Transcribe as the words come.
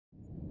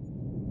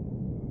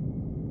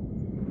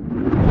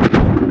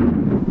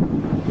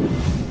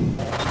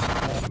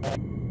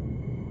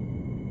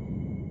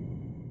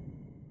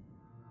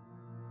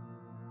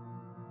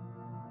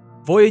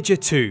Voyager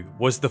 2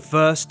 was the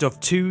first of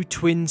two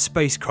twin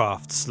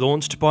spacecrafts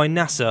launched by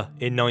NASA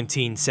in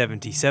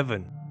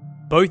 1977.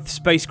 Both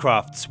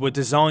spacecrafts were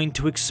designed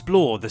to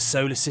explore the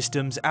solar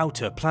system's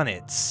outer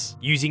planets,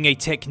 using a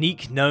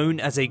technique known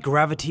as a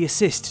gravity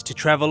assist to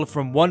travel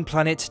from one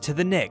planet to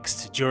the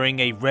next during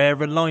a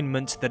rare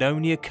alignment that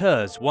only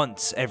occurs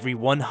once every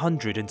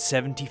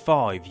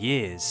 175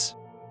 years.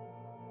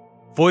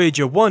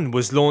 Voyager 1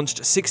 was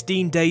launched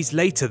 16 days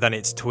later than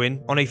its twin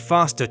on a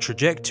faster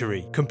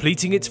trajectory,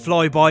 completing its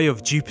flyby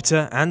of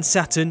Jupiter and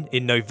Saturn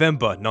in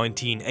November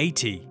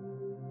 1980.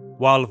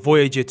 While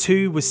Voyager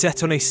 2 was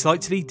set on a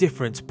slightly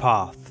different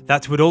path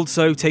that would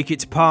also take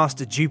it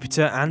past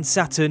Jupiter and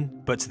Saturn,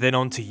 but then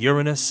onto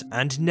Uranus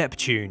and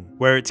Neptune,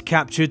 where it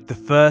captured the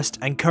first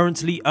and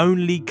currently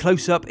only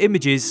close-up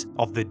images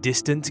of the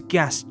distant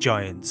gas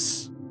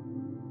giants.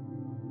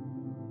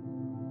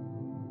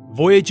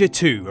 Voyager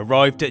 2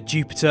 arrived at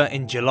Jupiter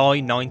in July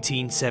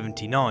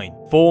 1979,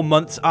 4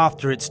 months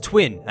after its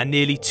twin and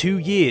nearly 2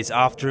 years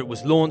after it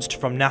was launched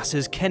from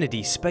NASA's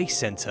Kennedy Space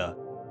Center.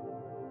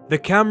 The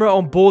camera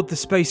on board the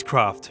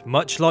spacecraft,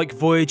 much like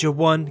Voyager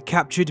 1,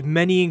 captured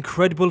many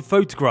incredible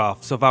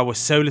photographs of our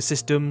solar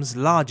system's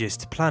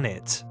largest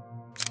planet.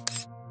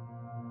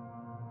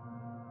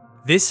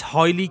 This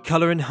highly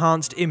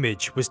colour-enhanced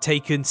image was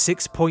taken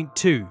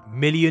 6.2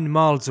 million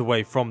miles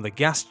away from the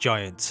gas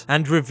giant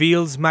and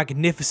reveals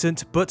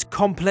magnificent but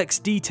complex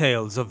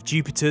details of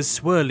Jupiter's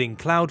swirling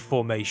cloud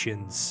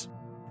formations.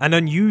 An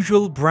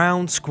unusual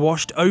brown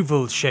squashed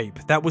oval shape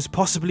that was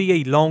possibly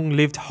a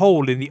long-lived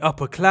hole in the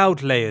upper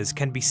cloud layers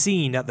can be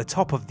seen at the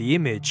top of the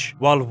image,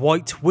 while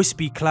white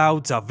wispy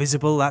clouds are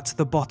visible at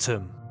the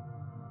bottom.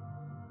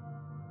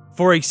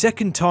 For a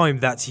second time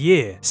that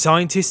year,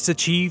 scientists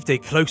achieved a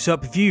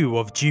close-up view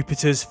of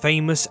Jupiter's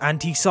famous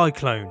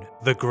anticyclone,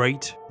 the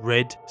Great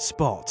Red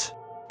Spot.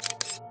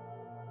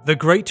 The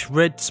Great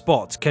Red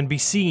Spot can be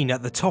seen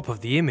at the top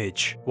of the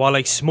image, while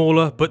a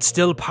smaller but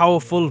still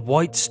powerful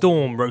white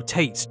storm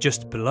rotates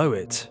just below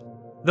it.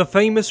 The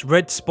famous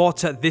red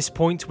spot at this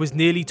point was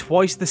nearly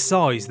twice the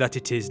size that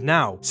it is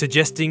now,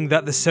 suggesting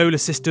that the solar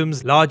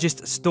system's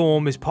largest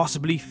storm is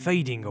possibly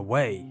fading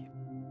away.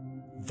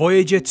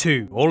 Voyager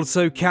 2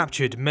 also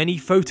captured many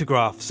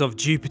photographs of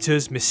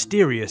Jupiter's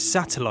mysterious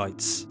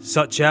satellites,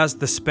 such as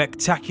the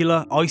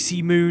spectacular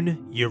Icy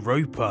Moon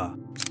Europa.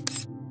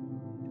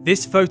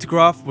 This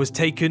photograph was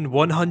taken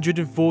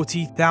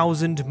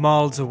 140,000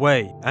 miles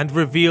away and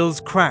reveals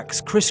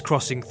cracks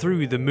crisscrossing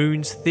through the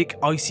moon's thick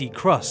icy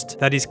crust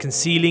that is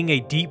concealing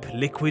a deep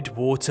liquid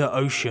water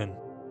ocean.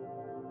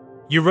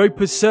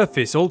 Europa's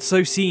surface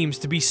also seems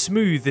to be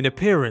smooth in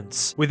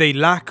appearance, with a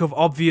lack of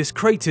obvious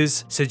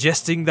craters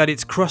suggesting that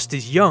its crust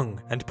is young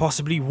and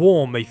possibly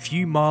warm a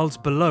few miles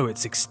below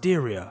its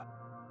exterior.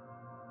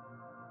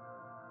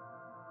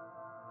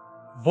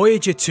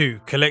 Voyager 2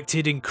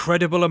 collected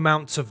incredible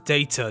amounts of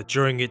data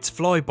during its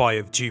flyby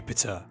of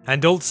Jupiter,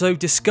 and also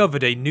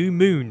discovered a new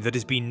moon that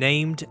has been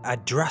named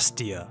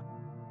Adrastea.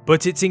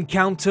 But its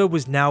encounter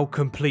was now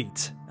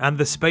complete, and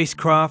the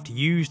spacecraft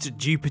used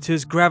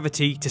Jupiter's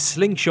gravity to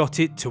slingshot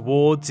it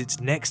towards its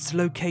next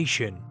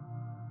location.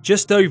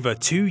 Just over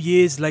 2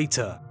 years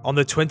later, on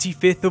the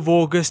 25th of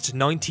August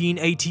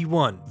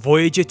 1981,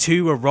 Voyager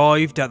 2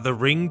 arrived at the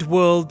ringed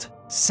world,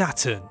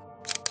 Saturn.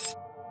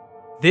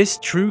 This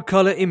true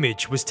colour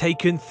image was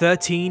taken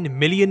 13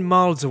 million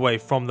miles away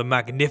from the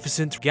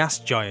magnificent gas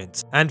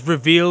giant, and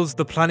reveals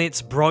the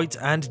planet's bright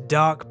and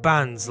dark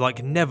bands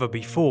like never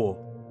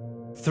before.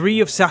 3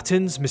 of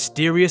Saturn's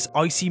mysterious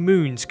icy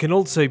moons can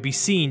also be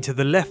seen to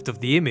the left of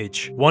the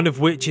image, one of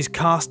which is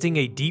casting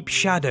a deep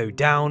shadow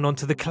down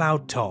onto the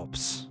cloud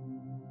tops.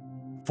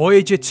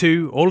 Voyager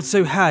 2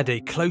 also had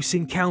a close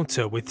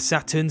encounter with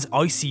Saturn's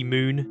icy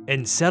moon,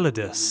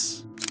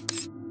 Enceladus.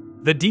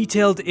 The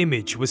detailed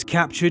image was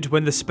captured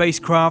when the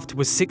spacecraft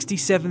was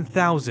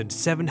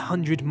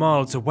 67,700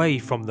 miles away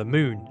from the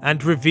moon,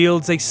 and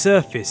reveals a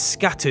surface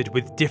scattered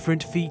with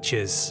different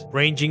features,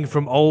 ranging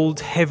from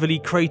old, heavily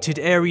cratered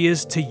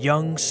areas to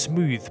young,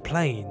 smooth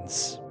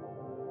plains.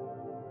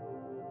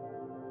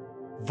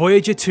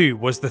 Voyager 2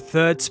 was the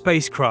third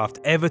spacecraft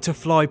ever to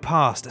fly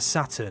past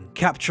Saturn,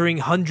 capturing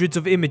hundreds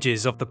of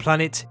images of the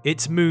planet,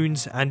 its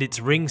moons, and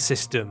its ring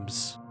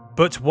systems.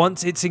 But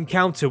once its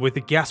encounter with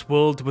the gas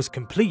world was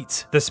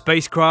complete, the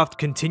spacecraft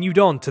continued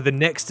on to the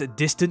next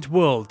distant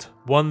world,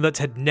 one that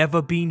had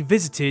never been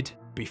visited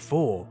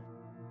before.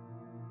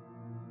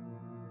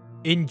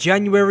 In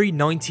January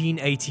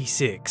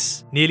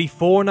 1986, nearly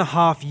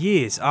 4.5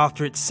 years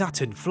after its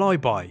Saturn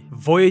flyby,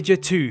 Voyager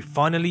 2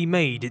 finally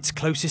made its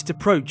closest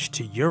approach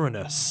to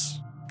Uranus.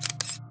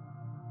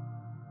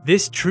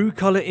 This true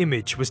colour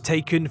image was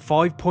taken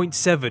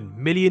 5.7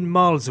 million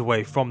miles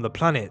away from the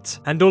planet,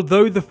 and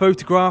although the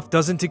photograph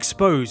doesn't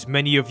expose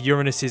many of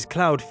Uranus's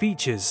cloud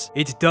features,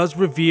 it does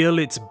reveal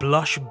its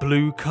blush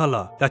blue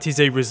colour that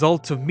is a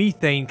result of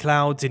methane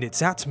clouds in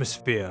its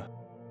atmosphere.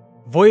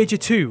 Voyager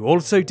 2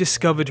 also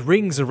discovered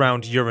rings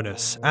around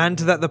Uranus, and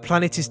that the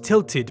planet is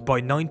tilted by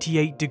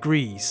 98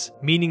 degrees,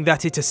 meaning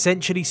that it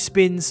essentially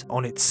spins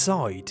on its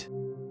side.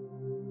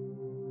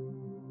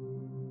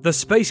 The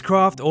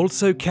spacecraft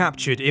also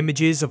captured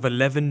images of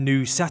 11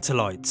 new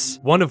satellites,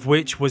 one of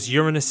which was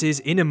Uranus's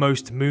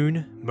innermost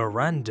moon,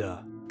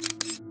 Miranda.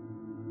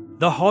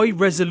 The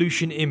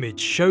high-resolution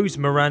image shows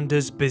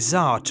Miranda's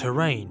bizarre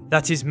terrain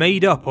that is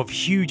made up of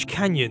huge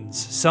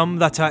canyons, some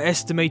that are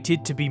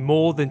estimated to be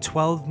more than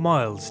 12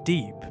 miles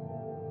deep.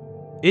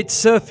 Its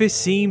surface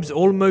seems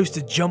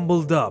almost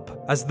jumbled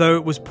up, as though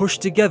it was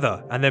pushed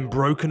together and then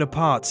broken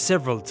apart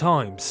several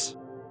times.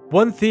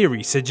 One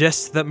theory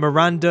suggests that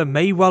Miranda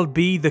may well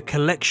be the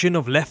collection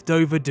of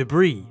leftover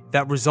debris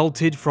that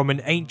resulted from an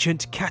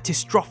ancient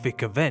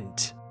catastrophic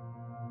event.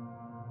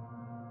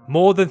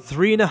 More than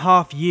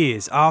 3.5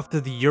 years after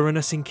the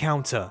Uranus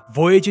encounter,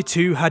 Voyager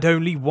 2 had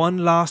only one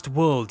last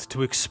world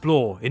to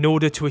explore in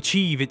order to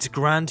achieve its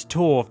grand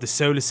tour of the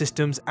solar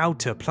system's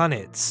outer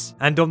planets.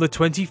 And on the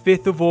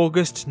 25th of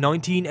August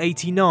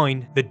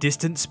 1989, the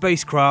distant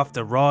spacecraft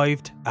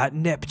arrived at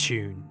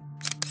Neptune.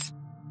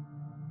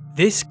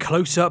 This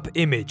close-up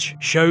image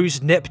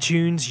shows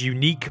Neptune's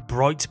unique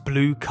bright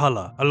blue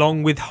colour,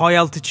 along with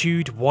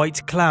high-altitude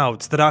white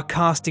clouds that are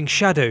casting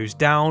shadows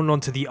down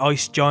onto the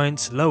ice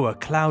giant's lower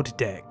cloud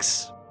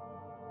decks.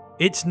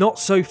 Its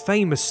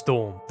not-so-famous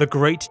storm, the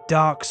Great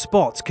Dark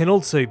Spot, can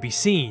also be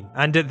seen,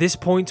 and at this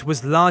point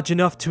was large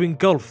enough to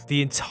engulf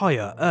the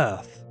entire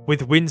Earth.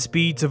 With wind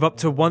speeds of up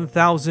to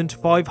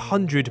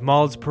 1,500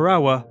 miles per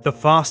hour, the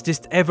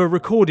fastest ever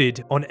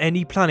recorded on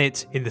any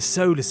planet in the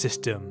solar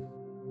system.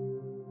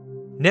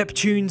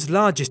 Neptune's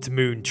largest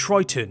moon,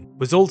 Triton,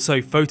 was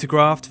also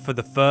photographed for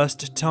the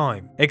first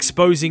time,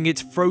 exposing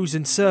its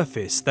frozen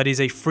surface that is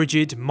a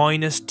frigid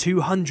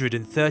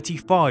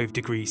 -235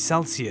 degrees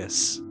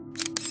Celsius.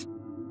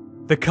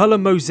 The colour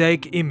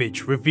mosaic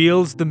image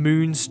reveals the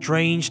moon's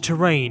strange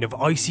terrain of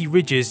icy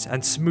ridges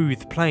and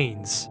smooth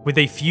plains, with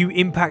a few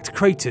impact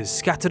craters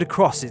scattered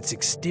across its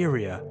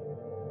exterior.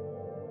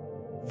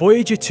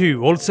 Voyager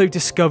 2 also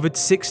discovered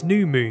 6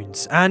 new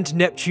moons and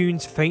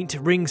Neptune's faint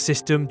ring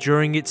system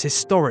during its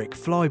historic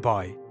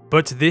flyby.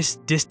 But this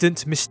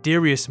distant,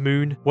 mysterious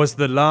moon was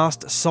the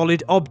last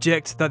solid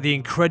object that the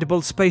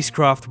incredible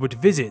spacecraft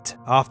would visit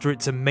after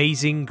its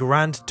amazing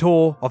grand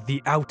tour of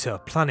the outer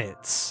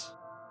planets.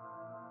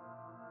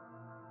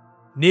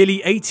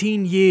 Nearly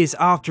 18 years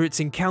after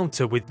its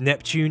encounter with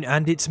Neptune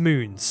and its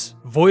moons,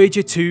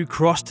 Voyager 2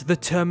 crossed the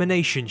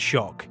termination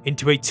shock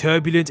into a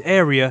turbulent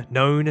area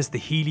known as the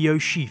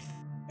heliosheath,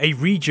 a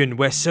region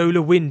where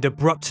solar wind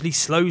abruptly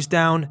slows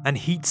down and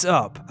heats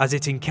up as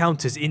it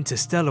encounters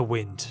interstellar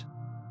wind.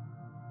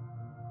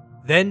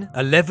 Then,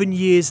 11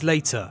 years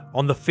later,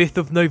 on the 5th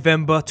of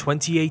November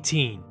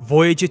 2018,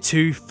 Voyager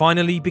 2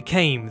 finally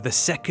became the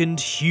second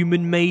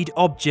human-made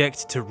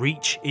object to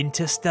reach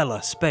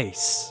interstellar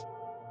space.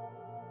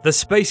 The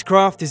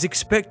spacecraft is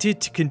expected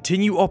to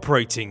continue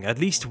operating at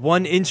least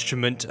one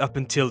instrument up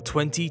until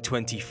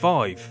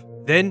 2025.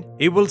 Then,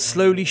 it will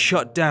slowly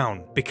shut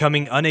down,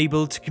 becoming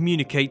unable to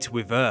communicate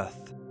with Earth.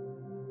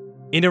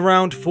 In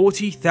around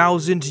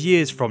 40,000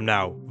 years from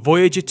now,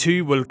 Voyager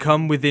 2 will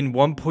come within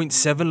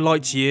 1.7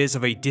 light years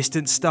of a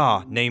distant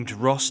star named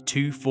Ross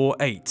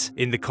 248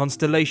 in the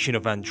constellation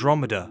of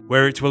Andromeda,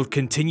 where it will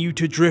continue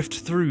to drift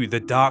through the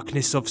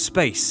darkness of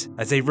space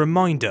as a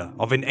reminder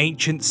of an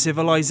ancient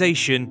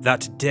civilization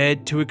that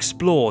dared to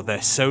explore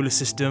their solar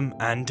system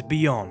and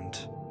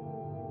beyond.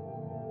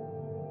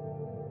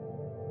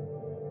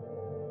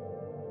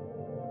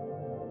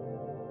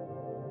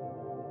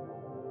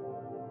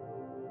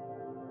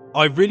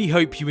 I really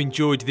hope you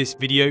enjoyed this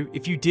video.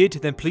 If you did,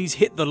 then please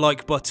hit the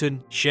like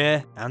button,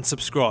 share and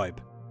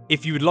subscribe.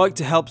 If you would like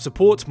to help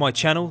support my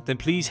channel, then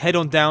please head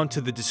on down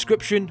to the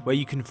description where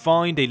you can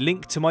find a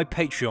link to my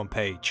Patreon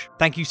page.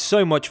 Thank you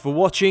so much for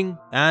watching,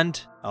 and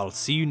I'll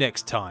see you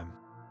next time.